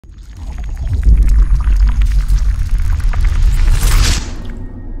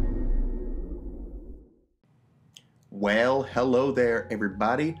Well, hello there,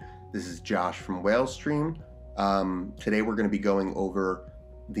 everybody. This is Josh from WhaleStream. Today we're going to be going over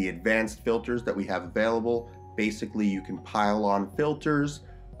the advanced filters that we have available. Basically, you can pile on filters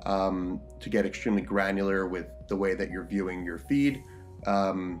to get extremely granular with the way that you're viewing your feed.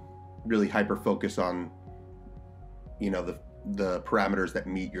 Really hyper focus on, the parameters that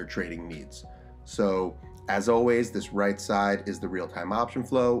meet your trading needs. So as always, this right side is the real-time option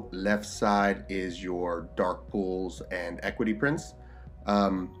flow. Left side is your dark pools and equity prints.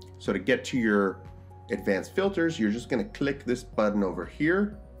 So to get to your advanced filters, you're just going to click this button over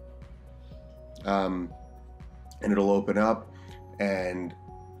here, and it'll open up. And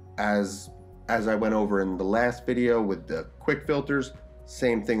as I went over in the last video with the quick filters,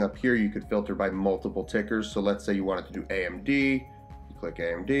 same thing up here. You could filter by multiple tickers. So let's say you wanted to do AMD. Click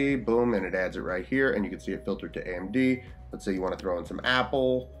AMD, boom, and it adds it right here, and you can see it filtered to AMD. Let's say you want to throw in some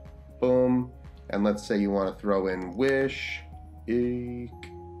Apple, boom, and let's say you want to throw in Wish, eek,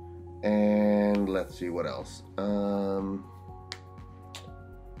 and let's see what else.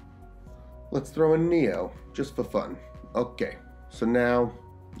 Let's throw in Neo, just for fun. Okay, so now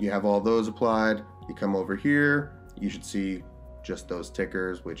you have all those applied. You come over here, you should see just those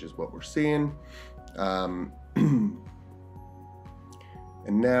tickers, which is what we're seeing.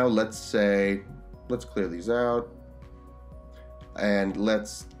 And now let's clear these out, and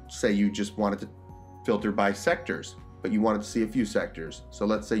let's say you just wanted to filter by sectors, but you wanted to see a few sectors. So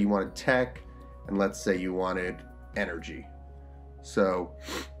let's say you wanted tech, and let's say you wanted energy. So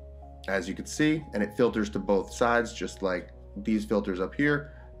as you can see, and it filters to both sides, just like these filters up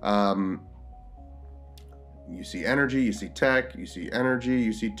here. You see energy, you see tech, you see energy,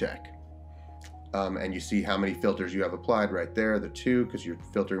 you see tech. And you see how many filters you have applied right there, the two, because you're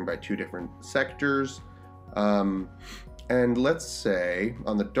filtering by two different sectors. And let's say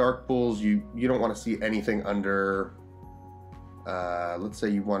on the dark pools, you don't want to see anything under, let's say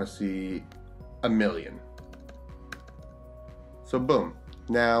you want to see 1 million. So boom,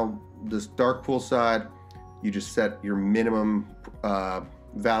 now this dark pool side, you just set your minimum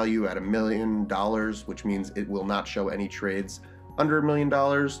value at $1 million, which means it will not show any trades under $1 million.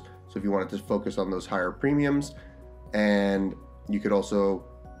 So if you wanted to focus on those higher premiums, and you could also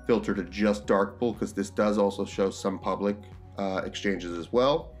filter to just dark pool, because this does also show some public exchanges as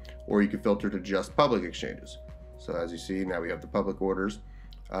well, or you could filter to just public exchanges. So as you see, now we have the public orders,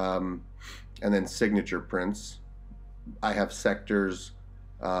 and then signature prints. I have sectors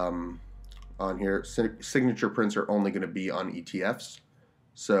on here. Signature prints are only going to be on ETFs,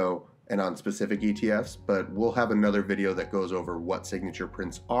 and on specific ETFs, but we'll have another video that goes over what signature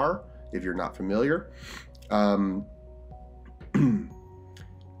prints are if you're not familiar.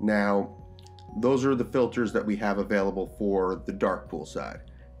 Now, those are the filters that we have available for the dark pool side.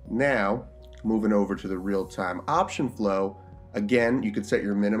 Now, moving over to the real-time option flow, again, you could set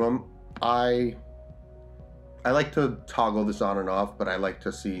your minimum. I like to toggle this on and off, but I like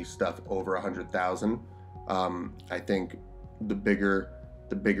to see stuff over 100,000. I think the bigger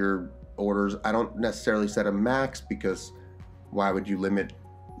orders, I don't necessarily set a max, because why would you limit?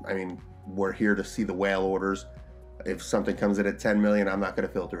 I mean, we're here to see the whale orders. If something comes in at 10 million, I'm not going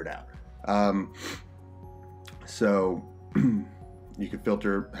to filter it out. So you could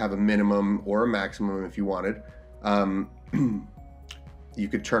have a minimum or a maximum if you wanted. You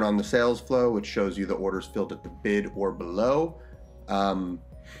could turn on the sales flow, which shows you the orders filled at the bid or below. You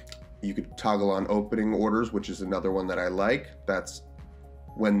could toggle on opening orders, which is another one that I like. That's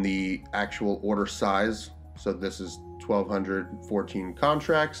when the actual order size, so this is 1,214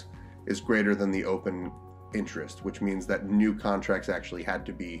 contracts, is greater than the open interest, which means that new contracts actually had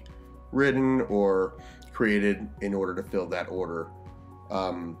to be written or created in order to fill that order.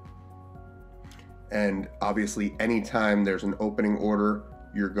 And obviously, anytime there's an opening order,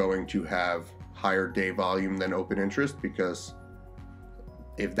 you're going to have higher day volume than open interest, because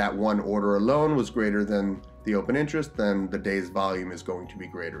if that one order alone was greater than the open interest, then the day's volume is going to be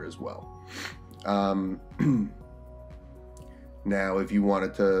greater as well. Now, if you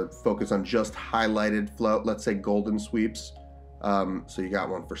wanted to focus on just highlighted flow, let's say golden sweeps, so you got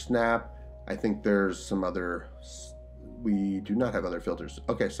one for Snap. I think there's some other, we do not have other filters.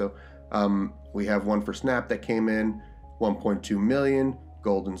 Okay, so we have one for Snap that came in, 1.2 million,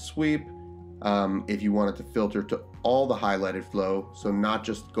 golden sweep. If you wanted to filter to all the highlighted flow, so not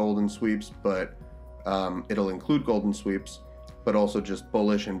just golden sweeps, but it'll include golden sweeps, but also just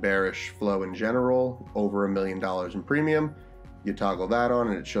bullish and bearish flow in general, over $1 million in premium. You toggle that on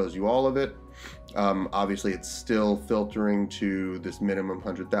and it shows you all of it. Obviously, it's still filtering to this minimum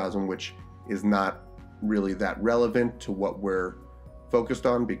 100,000, which is not really that relevant to what we're focused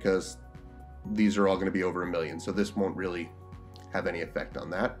on, because these are all going to be over 1 million, so this won't really have any effect on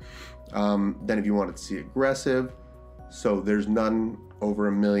that. Then if you wanted to see aggressive, so there's none over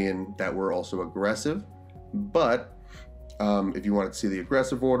 1 million that were also aggressive, but if you wanted to see the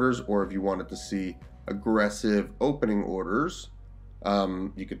aggressive orders, or if you wanted to see aggressive opening orders,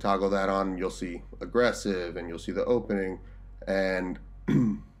 you could toggle that on, and you'll see aggressive and you'll see the opening. And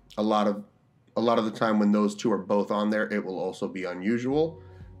a lot of the time when those two are both on there, it will also be unusual,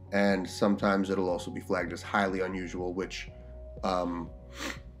 and sometimes it'll also be flagged as highly unusual, which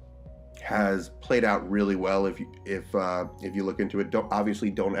has played out really well if you look into it.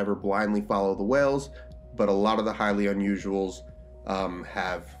 Don't ever blindly follow the whales, but a lot of the highly unusuals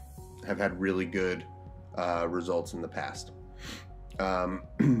have had really good results in the past.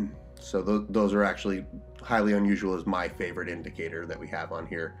 So those are actually, highly unusual is my favorite indicator that we have on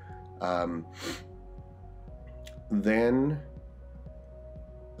here. Then,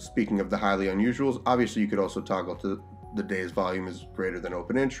 speaking of the highly unusuals, obviously you could also toggle to the day's volume is greater than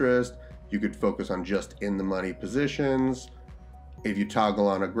open interest. You could focus on just in the money positions. If you toggle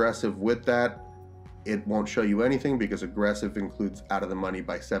on aggressive with that, it won't show you anything because aggressive includes out of the money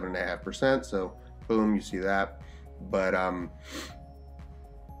by 7.5%. So boom, you see that. But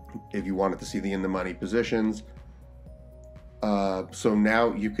if you wanted to see the in the money positions, so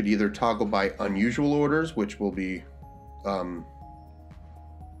now you could either toggle by unusual orders, which will be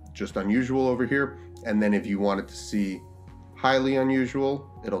just unusual over here, and then if you wanted to see highly unusual,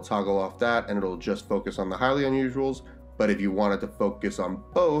 it'll toggle off that and it'll just focus on the highly unusuals. But if you wanted to focus on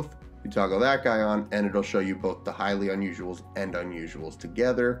both, you toggle that guy on and it'll show you both the highly unusuals and unusuals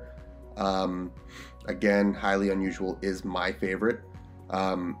together. Again, highly unusual is my favorite.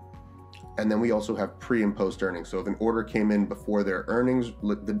 And then we also have pre and post earnings. So if an order came in before their earnings,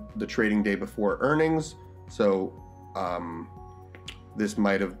 the trading day before earnings, so this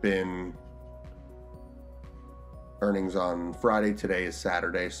might have been earnings on Friday. Today is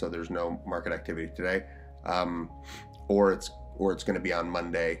Saturday, so there's no market activity today, or it's going to be on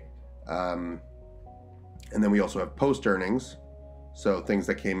Monday. And then we also have post earnings, so things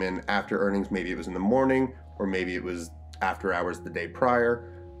that came in after earnings. Maybe it was in the morning, or maybe it was after hours the day prior.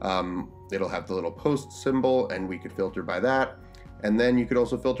 It'll have the little post symbol, and we could filter by that. And then you could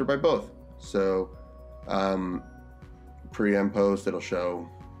also filter by both. So pre and post, it'll show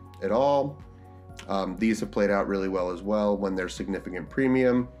it all. These have played out really well as well when there's significant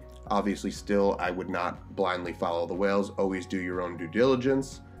premium. Obviously, still, I would not blindly follow the whales. Always do your own due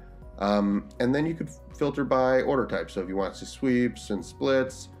diligence. And then you could filter by order type. So if you want to see sweeps and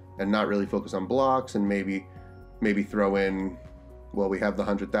splits and not really focus on blocks, and maybe throw in, well, we have the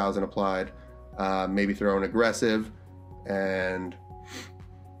 100,000 applied, maybe throw in aggressive. And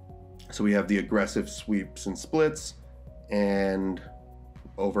so we have the aggressive sweeps and splits and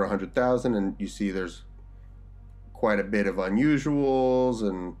over 100,000, and you see there's quite a bit of unusuals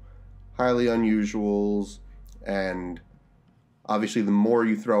and highly unusuals. And obviously the more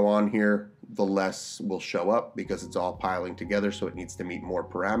you throw on here, the less will show up because it's all piling together, so it needs to meet more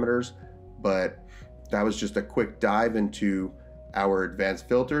parameters. But that was just a quick dive into our advanced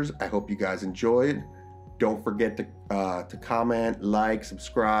filters. I hope you guys enjoyed. Don't forget to comment, like,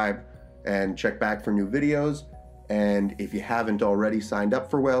 subscribe, and check back for new videos. And if you haven't already signed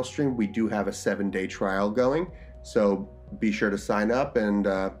up for WhaleStream, we do have a 7-day trial going. So be sure to sign up and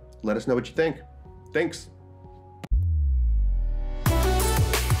let us know what you think. Thanks.